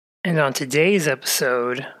And on today's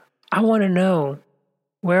episode, I want to know,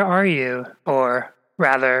 where are you? Or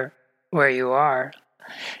rather, where you are.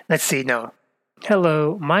 Let's see, no.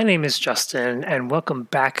 Hello, my name is Justin, and welcome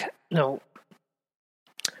back. No.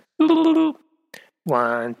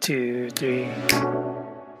 One, two, three.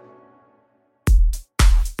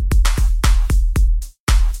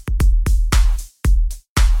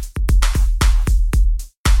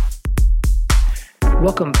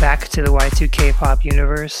 Welcome back to the Y2K Pop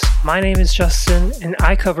universe. My name is Justin, and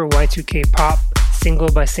I cover Y2K Pop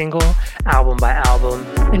single by single, album by album,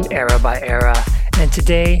 and era by era. And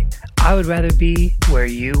today, I would rather be where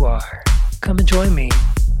you are. Come and join me.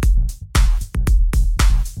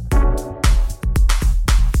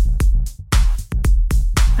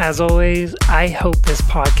 As always, I hope this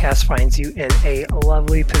podcast finds you in a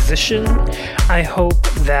lovely position. I hope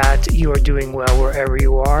that you are doing well wherever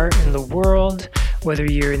you are in the world, whether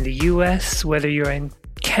you're in the US, whether you're in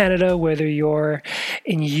Canada, whether you're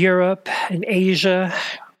in Europe, in Asia.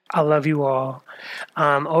 I love you all.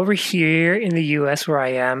 Over here in the US where I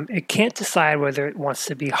am, it can't decide whether it wants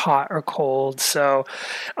to be hot or cold. So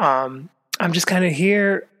I'm just kind of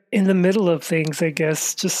here in the middle of things, I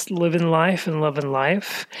guess, just living life and loving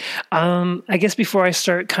life. I guess before I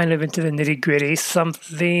start kind of into the nitty gritty,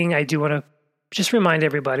 something I do want to just remind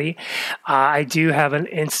everybody, I do have an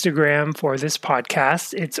Instagram for this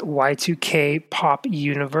podcast. It's Y2K Pop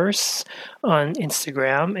Universe on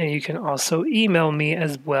Instagram, and you can also email me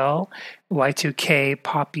as well,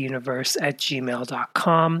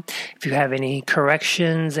 y2kpopuniverse@gmail.com. If you have any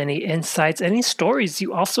corrections, any insights, any stories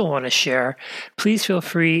you also want to share, please feel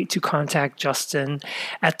free to contact Justin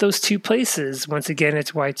at those two places. Once again,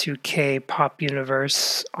 it's Y2K Pop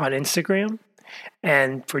Universe on Instagram.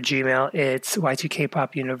 And for Gmail, it's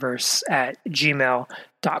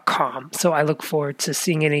y2kpopuniverse@gmail.com. So I look forward to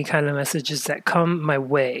seeing any kind of messages that come my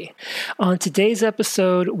way. On today's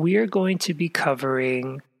episode, we are going to be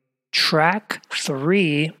covering track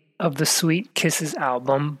 3 of the Sweet Kisses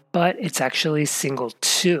album, but it's actually single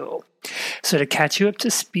 2. So to catch you up to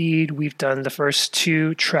speed, we've done the first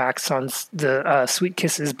 2 tracks on the Sweet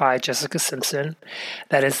Kisses by Jessica Simpson.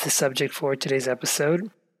 That is the subject for today's episode.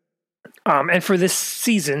 And for this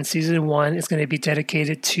season 1 is going to be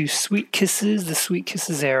dedicated to Sweet Kisses, the Sweet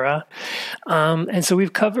Kisses era. And so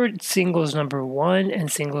we've covered singles number 1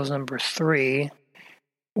 and singles number 3.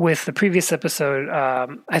 With the previous episode,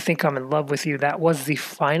 I Think I'm in Love with You, that was the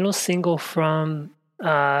final single from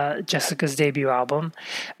Jessica's debut album.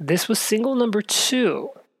 This was single number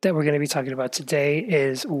 2 that we're going to be talking about today,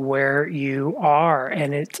 is Where You Are.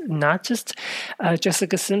 And it's not just a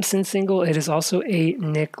Jessica Simpson single, it is also a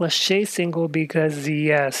Nick Lachey single, because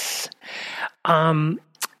yes,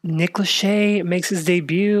 Nick Lachey makes his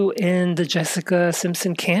debut in the Jessica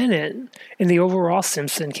Simpson canon, in the overall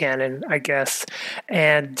Simpson canon, I guess.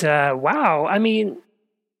 And wow, I mean,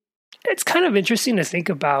 it's kind of interesting to think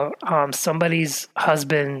about somebody's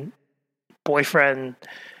husband, boyfriend,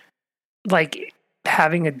 like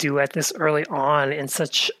having a duet this early on in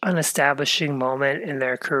such an establishing moment in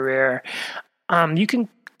their career. You can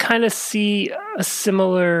kind of see a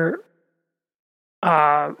similar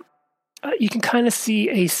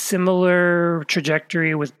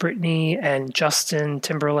trajectory with Britney and Justin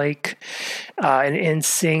Timberlake and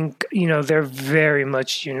NSYNC. You know, they're very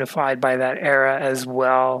much unified by that era as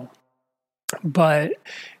well. But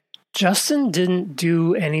Justin didn't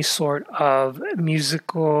do any sort of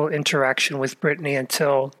musical interaction with Britney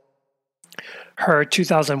until her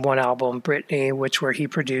 2001 album, Britney, where he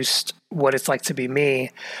produced What It's Like to Be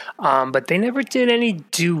Me. But they never did any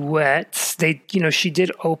duets. She did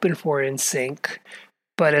open for NSYNC,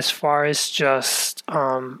 but as far as just,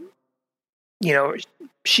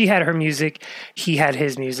 she had her music, he had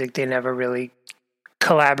his music. They never really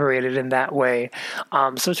collaborated in that way.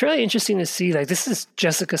 So it's really interesting to see, like, this is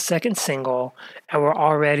Jessica's second single, and we're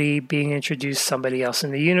already being introduced somebody else in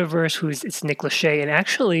the universe, it's Nick Lachey. And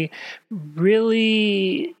actually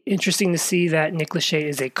really interesting to see that Nick Lachey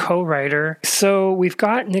is a co-writer. So we've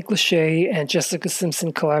got Nick Lachey and Jessica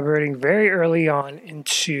Simpson collaborating very early on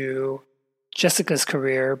into Jessica's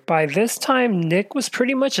career. By this time, Nick was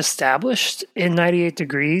pretty much established in 98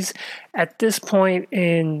 Degrees. At this point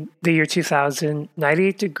in the year 2000,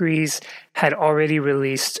 98 Degrees had already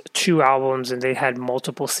released 2 albums, and they had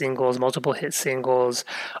multiple singles, multiple hit singles.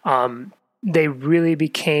 They really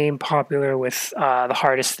became popular with The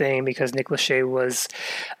Hardest Thing, because Nick Lachey was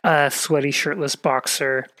a sweaty, shirtless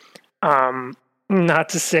boxer. Not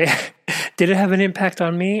to say, did it have an impact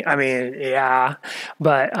on me? I mean, yeah,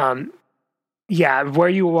 but Yeah, Where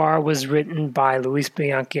You Are was written by Luis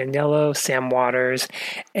Bianchianello, Sam Waters,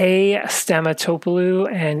 A. Stamatopoulou,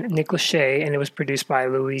 and Nick Lachey, and it was produced by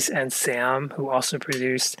Luis and Sam, who also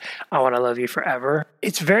produced I Want to Love You Forever.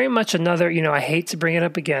 It's very much another, I hate to bring it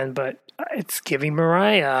up again, but it's giving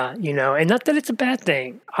Mariah, and not that it's a bad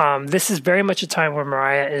thing. This is very much a time where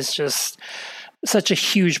Mariah is just such a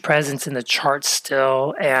huge presence in the charts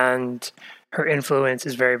still, and her influence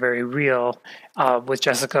is very, very real with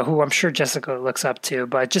Jessica, who I'm sure Jessica looks up to.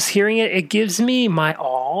 But just hearing it, it gives me my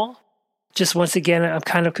all. Just once again, I'm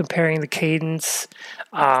kind of comparing the cadence.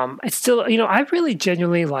 It's still, I really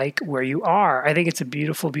genuinely like Where You Are. I think it's a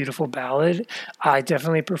beautiful, beautiful ballad. I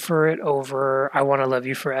definitely prefer it over I Want to Love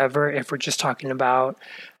You Forever if we're just talking about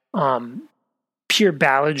pure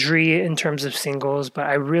balladry in terms of singles, but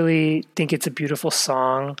I really think it's a beautiful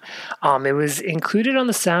song. It was included on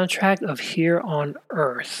the soundtrack of Here on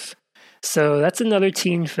Earth. So that's another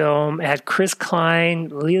teen film. It had Chris Klein,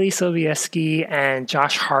 Lily Sobieski, and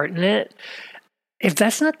Josh Hart in it. If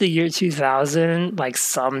that's not the year 2000,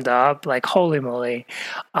 summed up, holy moly.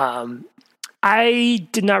 I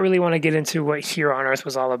did not really want to get into what Here on Earth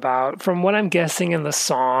was all about. From what I'm guessing in the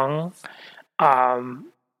song,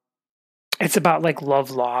 it's about love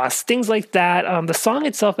loss, things like that. The song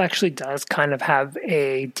itself actually does kind of have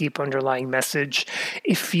a deep underlying message.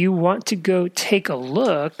 If you want to go take a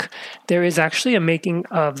look, there is actually a making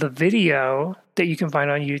of the video that you can find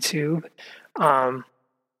on YouTube.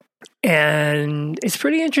 And it's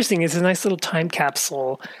pretty interesting. It's a nice little time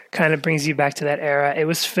capsule, kind of brings you back to that era. It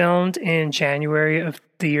was filmed in January of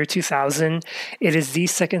the year 2000. It is the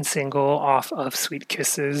second single off of Sweet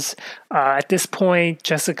Kisses. At this point,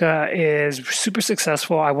 Jessica is super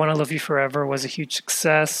successful. I Want to Love You Forever was a huge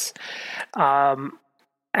success.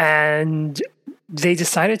 And they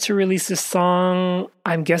decided to release this song,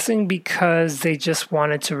 I'm guessing because they just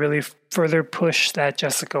wanted to really further push that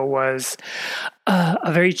Jessica was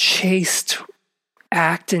a very chaste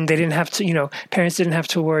act, and they didn't have to, parents didn't have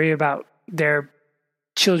to worry about their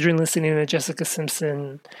children listening to Jessica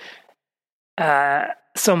Simpson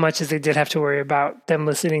so much as they did have to worry about them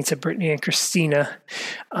listening to Britney and Christina.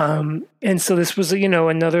 And so this was,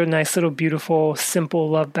 another nice little beautiful, simple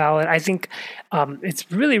love ballad. I think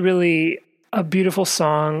it's really, really a beautiful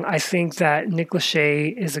song. I think that Nick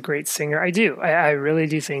Lachey is a great singer. I do. I really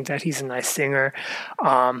do think that he's a nice singer.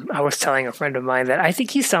 I was telling a friend of mine that I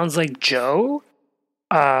think he sounds like Joe,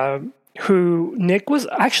 who Nick was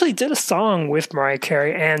actually did a song with Mariah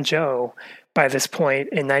Carey and Joe by this point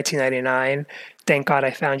in 1999. Thank God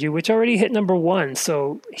I Found You, which already hit #1.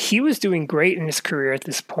 So he was doing great in his career at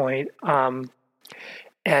this point.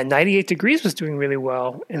 And 98 Degrees was doing really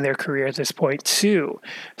well in their career at this point, too.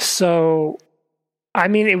 So, I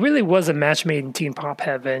mean, it really was a match made in teen pop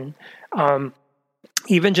heaven.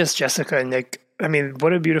 Even just Jessica and Nick, I mean,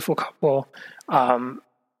 what a beautiful couple.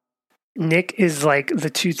 Nick is like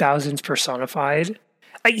the 2000s personified.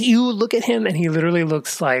 You look at him and he literally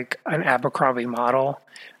looks like an Abercrombie model.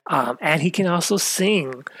 And he can also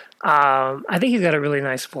sing. I think he's got a really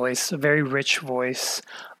nice voice, a very rich voice.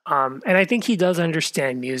 And I think he does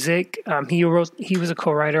understand music. He was a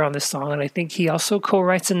co-writer on this song, and I think he also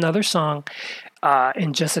co-writes another song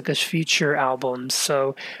in Jessica's future albums.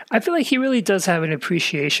 So I feel like he really does have an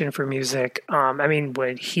appreciation for music. I mean,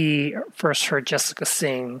 when he first heard Jessica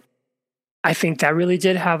sing, I think that really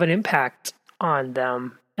did have an impact on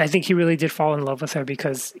them. I think he really did fall in love with her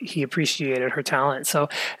because he appreciated her talent. So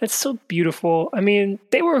it's so beautiful. I mean,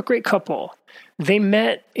 they were a great couple. They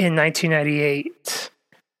met in 1998.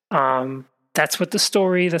 That's what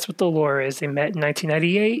the lore is. They met in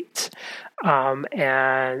 1998.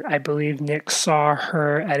 And I believe Nick saw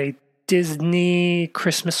her at a Disney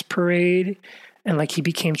Christmas parade, and he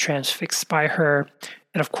became transfixed by her.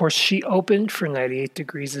 And of course, she opened for 98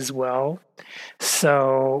 Degrees as well.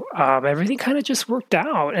 So everything kind of just worked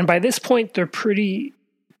out. And by this point, they're pretty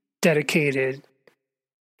dedicated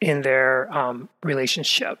in their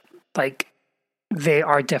relationship. They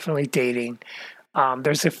are definitely dating.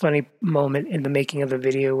 There's a funny moment in the making of the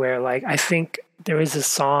video where, I think there is a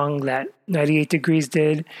song that 98 Degrees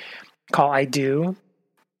did called I Do.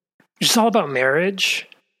 It's all about marriage.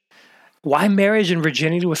 Why marriage and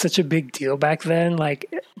virginity was such a big deal back then.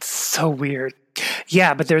 It's so weird.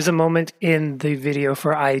 Yeah, but there's a moment in the video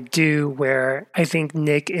for I Do where I think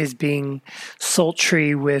Nick is being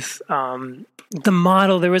sultry with the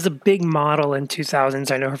model. There was a big model in 2000s.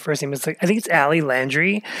 I know her first name is I think it's Allie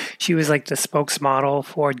Landry. She was like the spokesmodel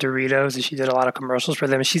for Doritos, and she did a lot of commercials for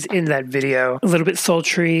them. She's in that video, a little bit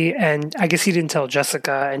sultry, and I guess he didn't tell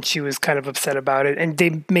Jessica, and she was kind of upset about it. And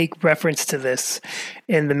they make reference to this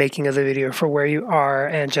in the making of the video for Where You Are,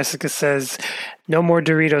 and Jessica says, "No more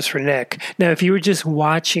Doritos for Nick." Now, if you were just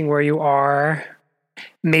watching Where You Are,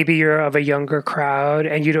 maybe you're of a younger crowd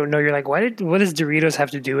and you don't know, you're like, what does Doritos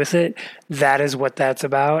have to do with it? That is what that's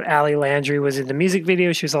about. Allie Landry was in the music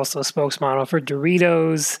video. She was also a spokesmodel for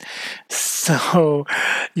Doritos. So,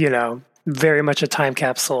 very much a time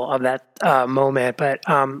capsule of that moment. But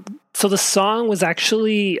so the song was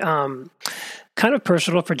actually kind of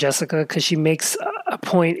personal for Jessica because she makes a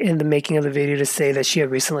point in the making of the video to say that she had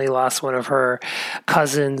recently lost one of her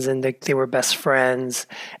cousins and they were best friends.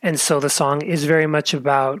 And so the song is very much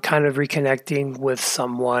about kind of reconnecting with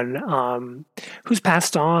someone who's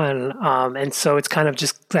passed on. And so it's kind of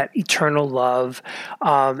just that eternal love.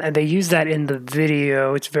 And they use that in the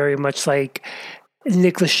video. It's very much like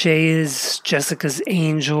Nick Lachey is Jessica's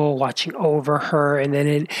angel watching over her, and then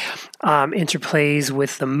it interplays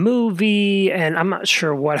with the movie, and I'm not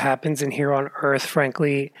sure what happens in Here on Earth,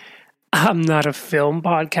 frankly. I'm not a film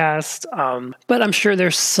podcast, but I'm sure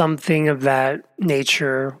there's something of that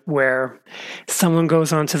nature where someone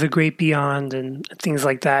goes on to the great beyond and things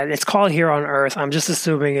like that. It's called Here on Earth. I'm just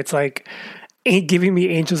assuming it's like ain't giving me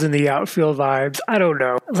Angels in the Outfield vibes. I don't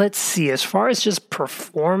know. Let's see. As far as just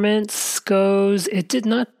performance goes, it did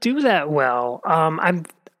not do that well.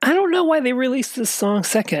 I don't know why they released this song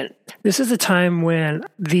second. This is a time when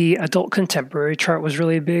the adult contemporary chart was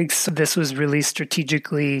really big. So this was released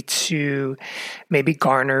strategically to maybe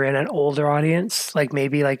garner in an older audience, like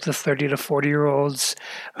maybe like the 30 to 40-year-olds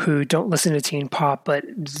who don't listen to teen pop, but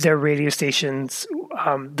their radio stations,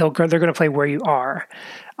 they're going to play Where You Are.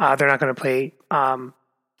 They're not going to play, I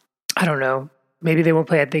don't know, maybe they won't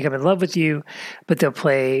play I Think I'm in Love with You, but they'll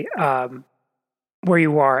play Where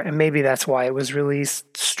You Are, and maybe that's why it was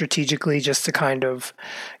released strategically, just to kind of,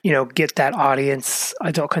 get that audience,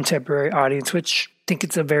 adult contemporary audience, which I think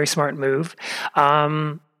it's a very smart move.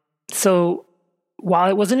 So while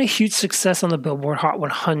it wasn't a huge success on the Billboard Hot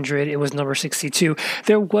 100, it was number 62.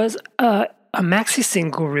 There was a maxi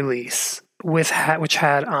single release which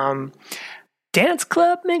had dance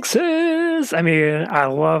club mixes. I mean, I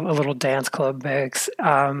love a little dance club mix.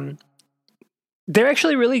 They're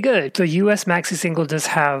actually really good. The US maxi single does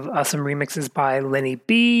have some remixes by Lenny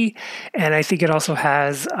B, and I think it also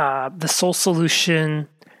has the Soul Solution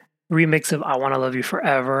remix of I Want to Love You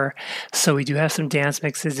Forever. So we do have some dance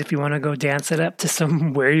mixes if you want to go dance it up to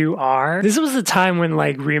some Where You Are. This was a time when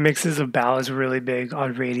like remixes of ballads were really big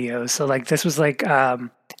on radio. So like this was like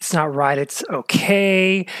It's Not Right, It's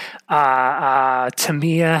Okay.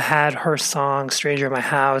 Tamia had her song Stranger in My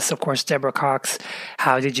House. Of course, Deborah Cox,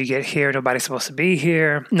 How Did You Get Here? Nobody's Supposed to Be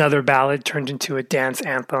Here. Another ballad turned into a dance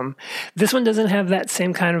anthem. This one doesn't have that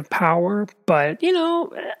same kind of power, but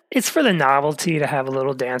it's for the novelty to have a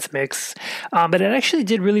little dance mix. But it actually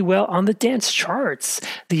did really well on the dance charts.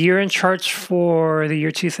 The year-end charts for the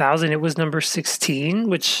year 2000, it was number 16,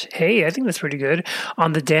 which, hey, I think that's pretty good.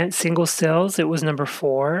 On the dance single sales, it was number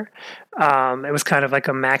 4. It was kind of like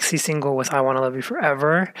a maxi single with I Want to Love You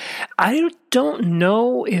Forever. I don't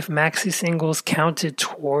know if maxi singles counted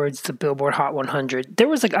towards the Billboard Hot 100.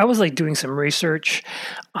 I was doing some research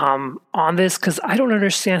on this because I don't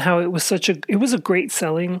understand how it was it was a great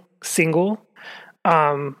selling single.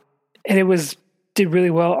 And it did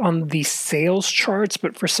really well on the sales charts,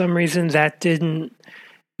 but for some reason that didn't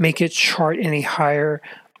make it chart any higher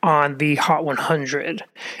on the Hot 100.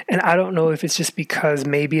 And I don't know if it's just because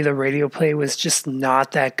maybe the radio play was just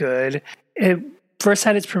not that good. It first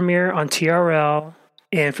had its premiere on TRL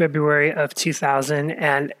in February of 2000,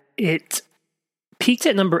 and it peaked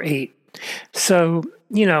at number 8. So,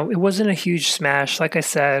 it wasn't a huge smash. Like I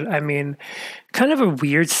said, I mean, kind of a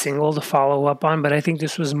weird single to follow up on, but I think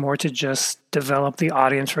this was more to just develop the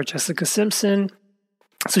audience for Jessica Simpson,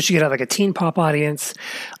 so she could have like a teen pop audience,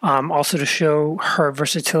 also to show her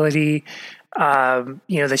versatility,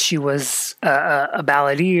 that she was a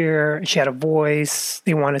balladeer, she had a voice.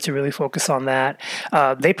 They wanted to really focus on that.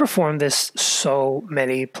 They performed this so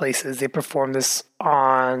many places. They performed this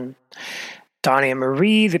on Donnie and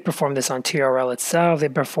Marie. They performed this on TRL itself. They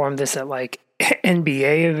performed this at like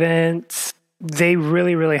NBA events. They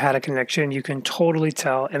really, really had a connection. You can totally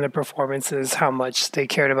tell in the performances how much they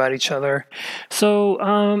cared about each other. So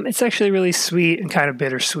it's actually really sweet and kind of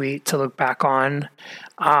bittersweet to look back on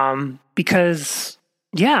because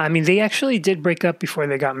Yeah, I mean, they actually did break up before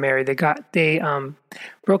they got married. They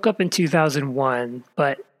broke up in 2001,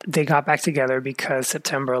 but they got back together because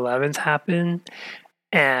September 11th happened,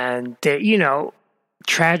 and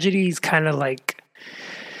tragedies kind of like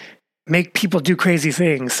make people do crazy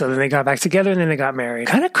things. So then they got back together and then they got married.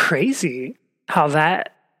 Kind of crazy how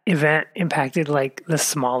that event impacted like the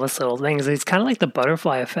smallest little things. It's kind of like the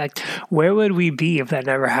butterfly effect. Where would we be if that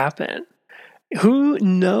never happened? Who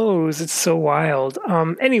knows? It's so wild.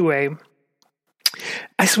 Anyway,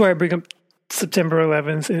 I swear I bring up September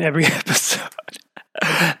 11th in every episode.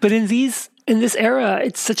 But in this era,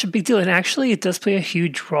 it's such a big deal. And actually, it does play a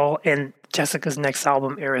huge role in Jessica's next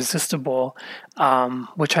album, Irresistible,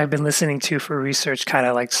 which I've been listening to for research, kind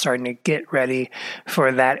of like starting to get ready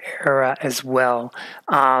for that era as well.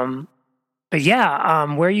 But yeah,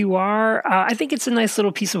 Where You Are, I think it's a nice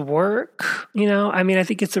little piece of work. I mean, I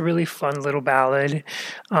think it's a really fun little ballad.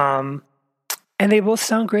 And they both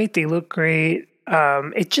sound great. They look great.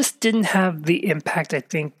 It just didn't have the impact, I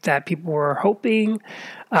think, that people were hoping,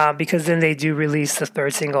 because then they do release the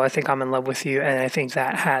third single, I Think I'm in Love with You, and I think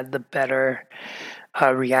that had the better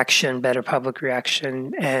reaction, better public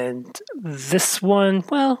reaction. And this one,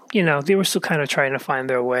 well, they were still kind of trying to find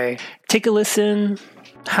their way. Take a listen,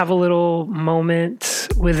 have a little moment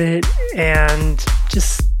with it, and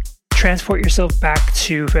just transport yourself back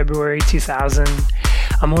to February 2000,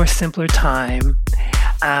 a more simpler time.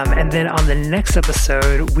 And then on the next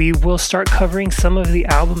episode, we will start covering some of the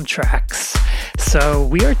album tracks. So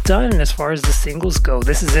we are done as far as the singles go.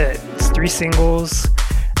 This is it. It's 3 singles.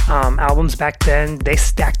 Albums back then, they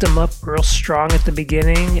stacked them up real strong at the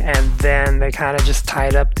beginning, and then they kind of just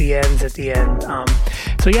tied up the ends at the end.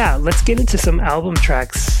 So yeah, let's get into some album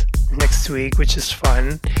tracks next week, which is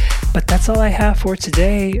fun. But that's all I have for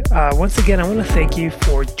today. Once again, I want to thank you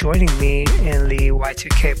for joining me in the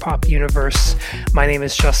Y2K Pop universe. My name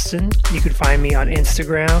is Justin. You can find me on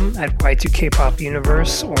Instagram at Y2K Pop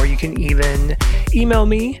Universe, or you can even email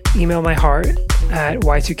my heart at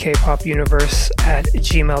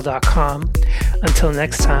Y2KPopUniverse@gmail.com. Until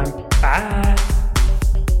next time, bye.